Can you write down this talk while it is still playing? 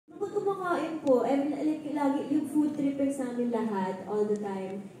kumakain po. Like, lagi, yung food trippings namin lahat, all the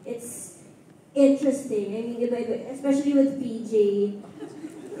time. It's interesting. I mean, iba-iba, especially with PJ.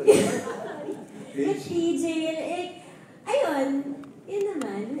 With PJ, like, ayun, yun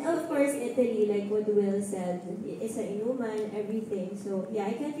naman. Of course, Italy, like what Will said, isa inuman, everything. So, yeah,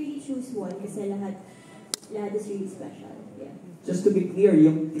 I can't really choose one kasi lahat is really special. Yeah. Just to be clear,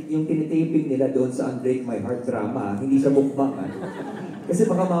 yung tinitaping nila doon sa Unbreak My Heart drama, hindi siya mukbang. Kasi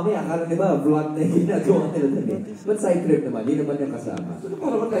baka mamaya, akala nila, vlog na yung ginagawa nila doon eh. But side trip naman, hindi naman yung kasama. So,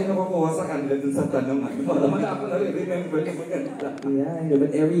 para ba tayo nakukuha sa kanila dun sa tanong? Para man ako na-remember na maganda. Yeah,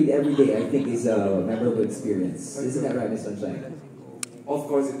 but every day, I think, is a memorable experience. Isn't that right, Ms. Sunshine? Of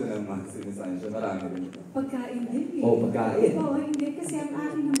course, ito naman, sinisayan siya. Marami rin. Pagkain din eh. Oh, pagkain. Oo, hindi. Kasi ang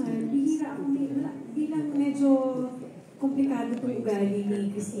akin naman, bihira ako, bilang medyo komplikado itong ugali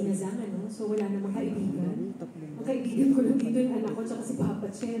ni Christina Zhang, no? So wala namang kaibigan. Ang kaibigan ko lang dito yung anak ko, tsaka si Papa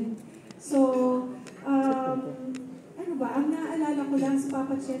Chen. So, ano ba, ang naaalala ko lang si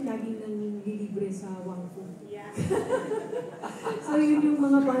Papa Chen, laging nang lilibre sa Wangfu. Yeah. So yun yung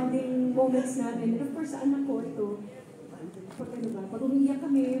mga bonding moments namin. And of course, sa anak ko ito, pag umiiyak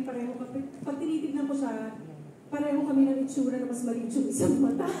kami, pareho kami, pag tinitignan ko siya, pareho kami ng itsura na mas maliit yung isang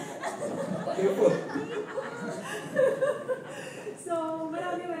mata. So,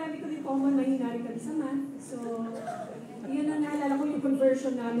 marami ko din common, mahinari kami sa math. So, yun ang naalala ko yung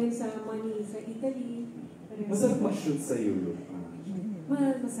conversion namin sa money sa Italy. Masarap mag-shoot sa Europe.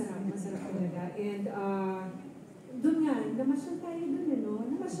 Masarap talaga. And, doon nga, namasyal tayo doon, no?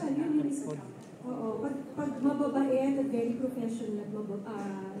 Namasyal, yun yung isa. Oo, pag mababait at very professional, mga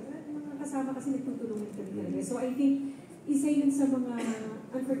kasama kasi nagtutulungan kami talaga. So I think, isa yun sa mga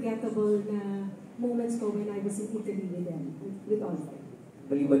unforgettable na moments ko when I was in Italy with them, with all of them.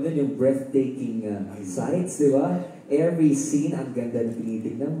 Maliban doon yung breathtaking sights, di ba? Every scene, ang ganda na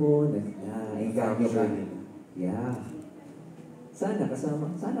tinitignan mo, na-engage ka. Yeah. Sana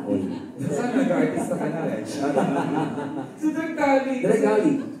kasama, sana all. Sana nag-artista ka na rin. So,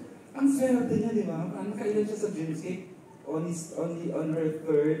 Direk-Gali. Ang swerte niya, di ba? Nakailan siya sa Dreamscape. Only on her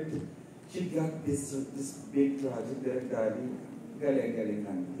third, she got this big project, Direk-Gali. Galing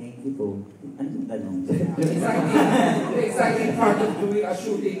lang. Thank you po. Anong tanong? The exciting part of doing a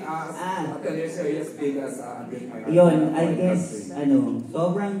shooting as a teleserye as big as Unbreak My Heart. Yun, I guess,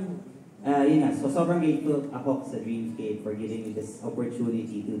 sobrang grateful ako sa Dreamscape for giving me this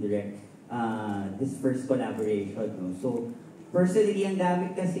opportunity to direct this first collaboration. No? So, personally, ang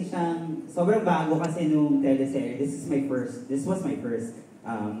dami kasi siyang, sobrang bago kasi nung teleserye. This was my first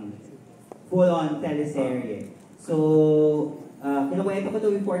full-on teleserye. So, kinukwento ko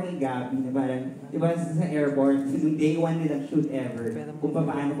to before kay Gabbi na parang, di ba sa airport, nung day one nilang shoot ever, kung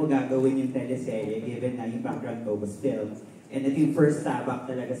paano ko gagawin yung teleserye, given na yung background ko was film. And ito yung first tabak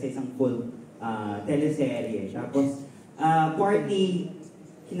talaga sa isang full teleserye. Tapos, partly,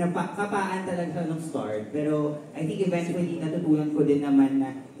 kapaan talaga siya nung start. Pero I think eventually natutunan ko din naman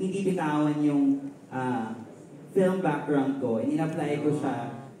na hindi bitawan yung film background ko. And in-apply ko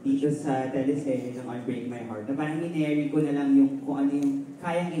siya dito sa teleserye ng Unbreak My Heart. Na parang in-marry ko na lang yung kung ano yung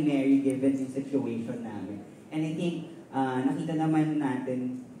kayang i-marry given yung situation namin. And I think nakita naman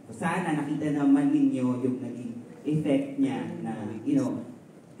natin, sana nakita naman ninyo yung naging effect niya na,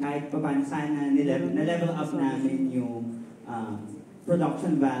 kahit pa paano sana na-level up namin yung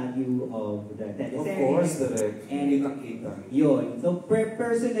production value of the teleserye. Of course, direct. And kitang-kita. Yun. So,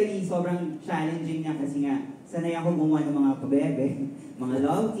 personally, sobrang challenging niya kasi nga, sanay ako gumawa ng mga pabebe, mga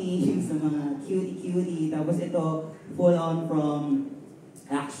love teams, mga cutie-cutie. Tapos ito, full-on from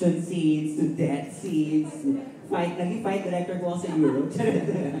action scenes to death scenes. Naging fight director ko sa Europe.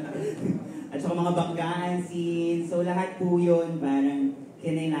 At saka mga banggaan scenes. So, lahat po yun, parang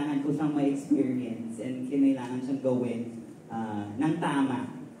kinailangan ko siyang ma-experience and kinailangan siyang gawin ng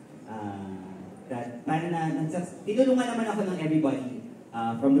tama. Tinulungan naman ako ng everybody,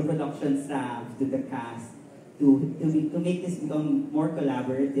 from the production staff to the cast, to make this become more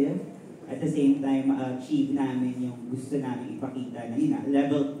collaborative. At the same time, achieve namin yung gusto namin ipakita na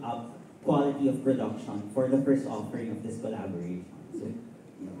level up quality of production for the first offering of this collaboration. So,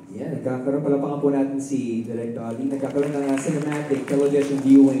 nagkakaroon pala pa po natin si Direk Jodi. Nagkakaroon na nga cinematic television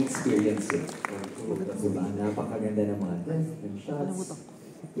viewing experience. Diba? Napakaganda ng mga tests and shots.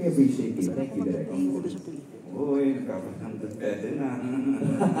 We appreciate you. Thank you, Direk. Uy, nagkakaroon pwede na.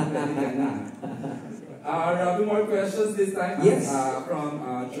 Robin, more questions this time. Yes. From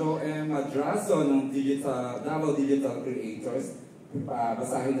Joe M. Madrazo ng Davao Digital Creators.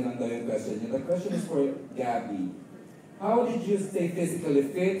 Basahin na lang daw yung question niya. The question is for Gabbi. How did you stay physically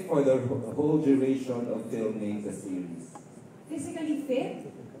fit for the whole duration of filming the series? Physically fit?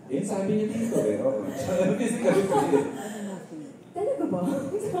 Yun sabi niya dito eh. Oo. Physically fit. Talaga ba?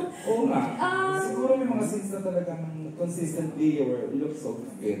 Oo nga. Siguro may mga scenes na talagang consistently or look so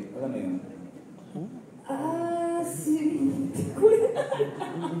fit. Alam mo yun?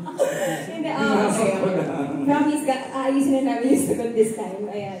 Hindi, promise ka, ayusin na namin yung sagot this time.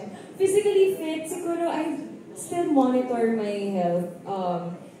 Ayan. Physically fit, siguro I still monitor my health.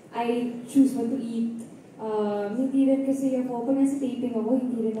 I choose what to eat. Hindi rin kasi ako, pag nasa taping ako,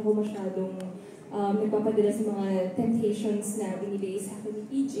 hindi rin ako masyadong nagpapadala sa mga temptations na binibigay sa akin ni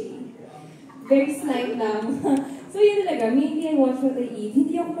PJ. Very slight lang. So yun talaga, mainly I watch what I eat.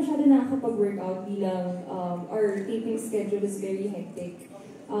 Hindi ako masyado nakakapag-workout bilang our taping schedule is very hectic.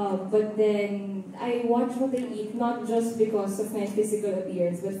 But then, I watch what I eat not just because of my physical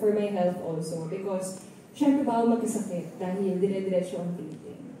appearance, but for my health also. Because, syempre bawal magkasakit dahil dire-diretso ang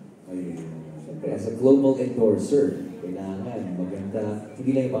taping. Siyempre, as a global endorser, kailangan maganda,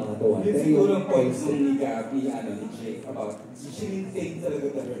 hindi lang yung mga katawan. Yung siguro ang point ni Gabbi, ni Jake, about she maintained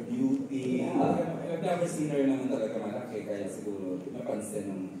talaga her beauty. I've never seen her naman talaga malaki, kaya siguro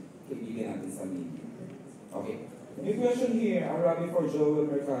napansin ng kaibigan natin sa media. Okay. May question here, Arabi for Joel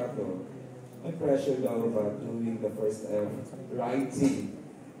Mercado. May pressure daw about doing the first ever writing,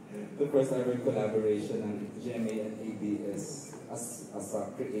 the first ever collaboration ng GMA and ABS as a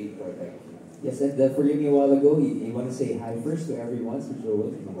creator. Yes, and forgive me a while ago, you want to say hi first to everyone, so Joel.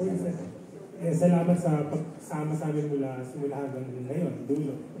 Salamat sa pagsama sa amin simula hanggang ngayon,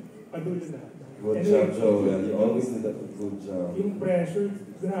 dulo. Padulo na. Good job, Joel. You always do that with good job. Yung pressure,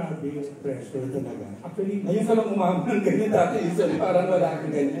 grabe yung pressure talaga. Actually, ngayon ka lang umama ng ganyan dati, parang wala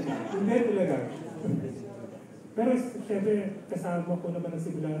kang ganyan. Hindi talaga. Pero syempre, kasama ko naman ang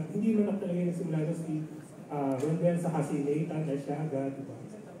simula, hindi man ako talaga yung simula si Rondel sa Kasinate, siya agad, diba?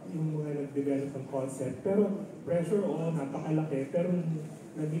 Yung mga nag-develop ng concept. Pero pressure, napakalaki. Pero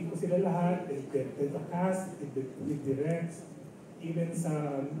nandito ko sila lahat, with the cast, with directs, even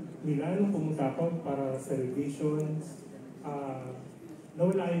sa Milano, pumunta ako para sa revisions.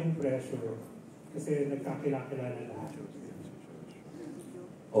 Nawala yung pressure kasi nagkakilala lahat.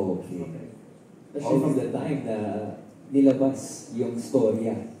 Okay. All from the time na nilabas yung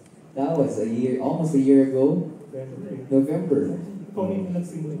storya. That was almost a year ago. November. Ikaw yung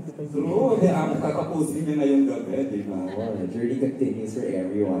nagsimula. True. Tatapusin niya ngayong gabi, di ba? The journey continues for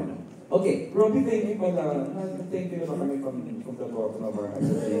everyone. Okay. Robbie, thank you pala. Thank you na kami from the bottom of our hearts.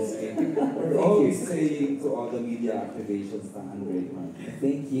 We're always saying to all the media activations na Unbreak My Heart.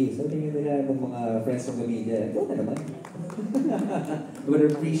 Thank you. So tingin nila ng mga friends from the media, ito na naman.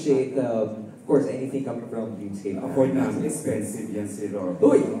 Would appreciate, of course, anything coming from Dreamscape. Afford na, expensive yan si Robbie.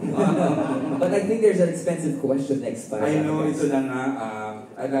 Uy! But I think there's an expensive question next time. I know, ito na nga.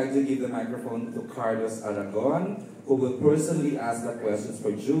 I'd like to give the microphone to Carlos Aragon, who will personally ask the questions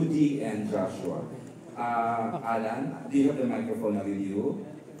for Jodi and Joshua. Alan, do you have the microphone now with you?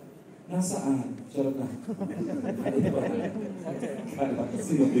 Nasaan? Charot na.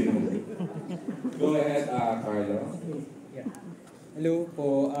 Go ahead, Carlos. Yeah. Hello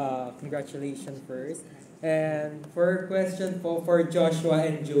po, congratulations first. And for question po for Joshua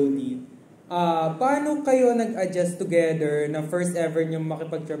and Jodi, paano kayo nag-adjust together na first ever niyong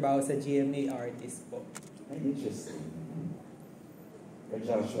makipagtrabaho sa GMA artist po? Interesting. For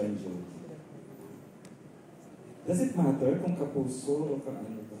Joshua and Jodi. Does it matter kung kapuso o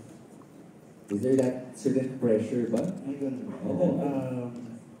ano ba? Is there that certain pressure ba? Ay, ganun.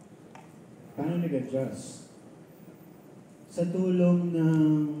 Paano nag-adjust? Sa tulong ng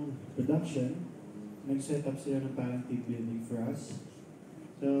production, nag-set up sila ng parang team building for us.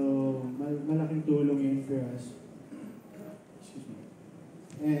 So, malaking tulong yun for us. Excuse me.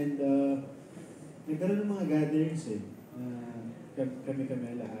 And, nagkaroon ng mga gatherings kami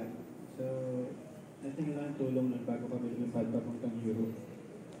lahat. So, I think lang tulong nun bago kami lumipad papuntang Europe.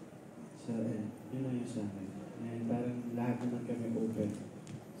 So, yun lang yung sa akin. And parang lahat naman kami open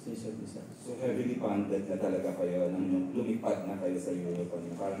sa isa't isa. So heavily funded na talaga kayo nang lumipad na kayo sa Europe.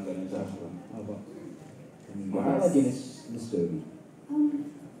 Parang ganun, Joshua. Opo. Mahal din Miss Jodi.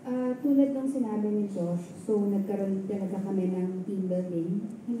 Tulad ng sinabi ni Josh, so nagkaroon talaga kami ng team building.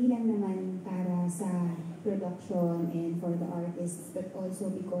 Hindi lang naman para sa production and for the artists, but also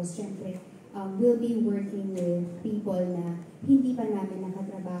because syempre, we'll be working with people na hindi pa namin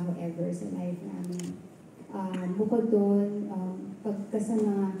nakatrabaho ever sa life namin. Bukod doon, pagka sa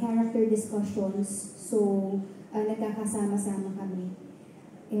mga character discussions, so nagkakasama-sama kami.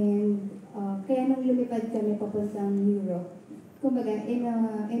 And kaya nung lumipad kami papuntang Europe, kumbaga, in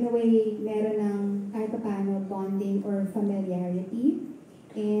a way, meron ng kahit paano bonding or familiarity.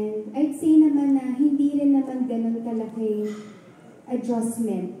 And I'd say naman na hindi rin naman ganun kalaki,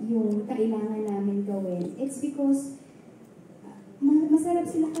 adjustment yung kailangan namin gawin. It's because masarap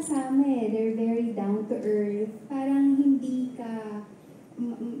sila kasama eh. They're very down to earth. Parang hindi ka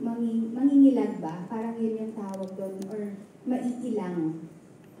mangingilag ba? Parang yun yung tawag doon. Or maiilang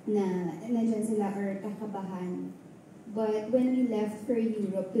na nandyan sila or kakabahan. But when we left for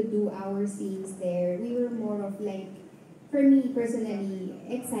Europe to do our scenes there, we were more of like, for me personally,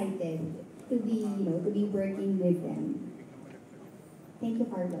 excited to be, to be working with them. Thank you,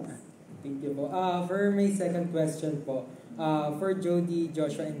 Carlos. Thank you po. For my second question po, for Jodi,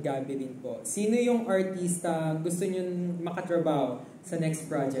 Joshua, and Gabbi din po, sino yung artista gusto nyo makatrabaho sa next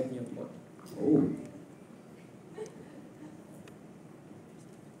project nyo po? Oh.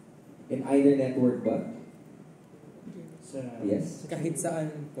 In either network ba? Yes. Kahit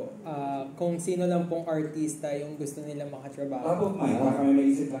saan po. Kung sino lang pong artista yung gusto nila makatrabaho. Top of mind, baka may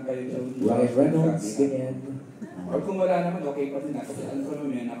maisip lang kayo, Jodi. Ryan Reynolds, ganyan. Or kung wala naman, okay pa din. Kasi alam ko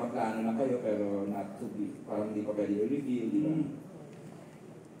naman, nakaplano na kayo, pero not to be, parang hindi pa pwede i-reveal, di ba?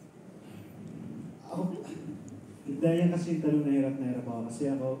 Dahil kasi yung tanong na hirap ako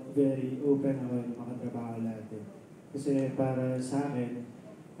kasi ako very open ako na makatrabaho lahat eh. Kasi para sa akin,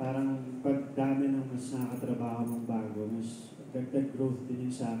 parang pagdami ng mas nakakatrabaho mong bago, mas dagdag growth din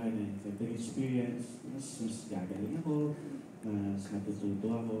yun sa akin eh. Dagdag experience, mas gagaling ako, mas natututo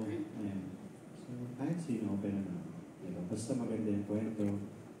ako. Ayan. So kahit sino, open na ako. Diba? Basta maganda yung kwento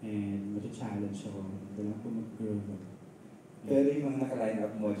and mati-challenge ako. Wala ko mag-grow ako. Pero yung mga naka-line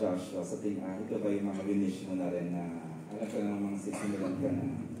up mo, Joshua, sa tingin, ito ba yung mga wish mo na rin na alam ko na mga sisimulan ka na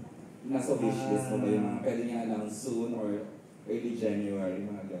nasa wish list mo ba yung mga pwede niya announce soon or early January,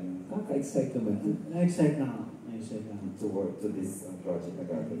 mga ganun? Kaka-excite naman. Na-excite na ako. Na-excite na ako. To work to this project na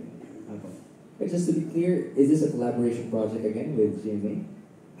gagawin. But just to be clear, is this a collaboration project again with GMA?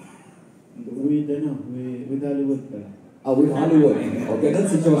 With Hollywood pa. With Hollywood. Okay, that's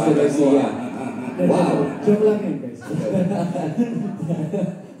si Joshua Garcia. Wow! Joke lang yun, guys.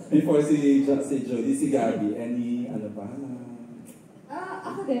 Before si Jodi, si Gabbi, any ano pa?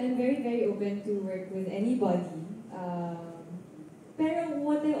 Ako din, I'm very, very open to work with anybody. Pero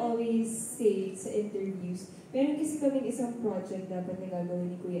what I always say sa interviews, meron kasi kaming isang project dapat na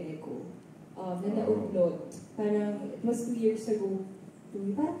gagawin ni Kuya Echo na na-upload. Parang, it was 2 years ago,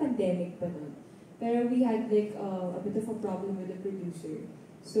 parang pandemic pa nun. Pero we had like a bit of a problem with the producer.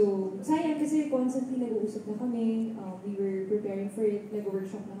 So, sayang kasi constantly nag-uusap na kami, we were preparing for it,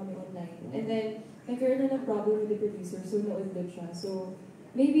 nag-workshop na kami online. And then, nagkaroon na ng problem with the producer, so na-upload siya. So,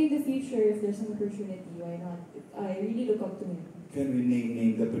 maybe in the future, if there's an opportunity, why not? I really look up to him. Can we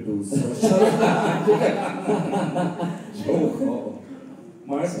name the producer? Joke.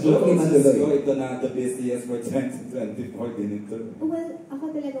 Mars, joke. Ito na the busiest for 2024 din ito. Well,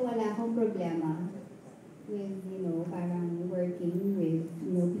 ako talaga wala akong problema with, parang working with,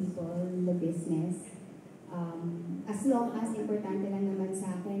 people in the business. As long as importante lang naman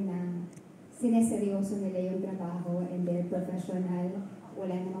sa akin na sineseryoso nila yung trabaho and they're professional,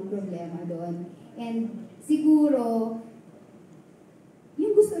 wala namang problema doon. And siguro,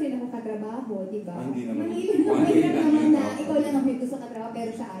 yung gusto rin ako katrabaho, di ba? Mahirap naman na ikaw lang ang may gusto katrabaho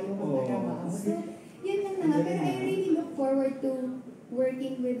pero siya ayaw kong katrabaho. So, yun lang naman. Pero I really look forward to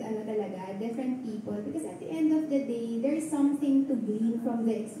working with different people because at the end of the day, there's something to glean from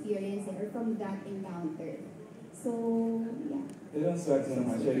the experience or from that encounter. So, yeah. Pero ang swerte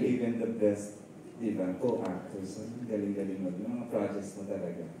naman siya, even the best, di ba, co-actors. Galing-galing mo. Yung mga projects mo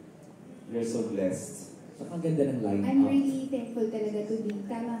talaga. You're so blessed. Ang ganda ng line-up. I'm really thankful talaga to be,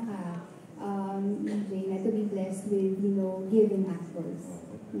 tama ka, EJ, na to be blessed with, giving actors.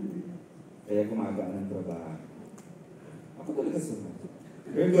 Kaya gumagaan ng trabaho. Ako talaga sunod.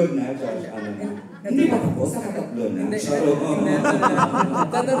 You're good na, Josh. Hindi pa tapos, nakatatlo na.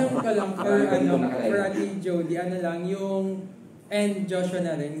 Tatanong ko lang for Ate Jodi, and Joshua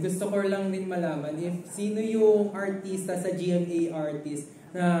na rin, gusto ko lang din malaman if sino yung artista sa GMA artist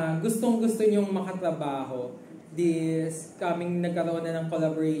na gustong-gusto nyong makatrabaho this nagkaroon na ng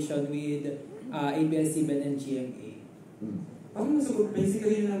collaboration with ABS-CBN and GMA. Parang nasagot,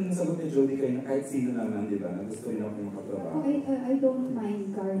 basically yun ang nasagot ni Jodi kayo na kahit sino naman, di ba, na gusto rin ako makatrabaho. I don't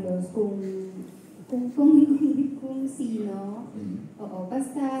mind, Carlos, kung sino. Oo,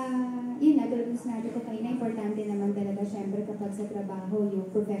 basta, yun na, tulad natin ko kayo na importante naman talaga, syempre kapag sa trabaho,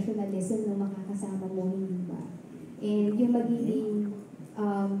 yung professionalism ng makakasama mo, hindi ba? And yung magiging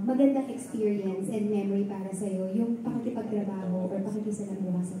magandang experience and memory para sa'yo, yung pakikipagtrabaho or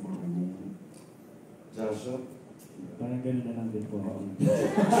pakikisalamuha sa tao na yun. Joshua? Parang gano'n na lang din po ako.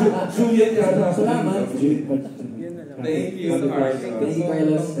 Julian, salamat. Yun na lang. Thank you,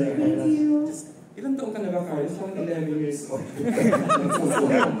 Carlos. Thank you. Ilang taong ka na Nueva Carlos, parang 11 years old. And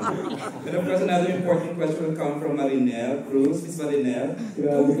of course, another important question will come from Marinelle Cruz. Miss Marinelle.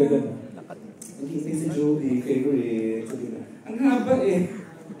 Grabe ka din. Hindi si Jodi, favorite. Ang haba eh.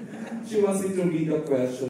 She wants me to read the question.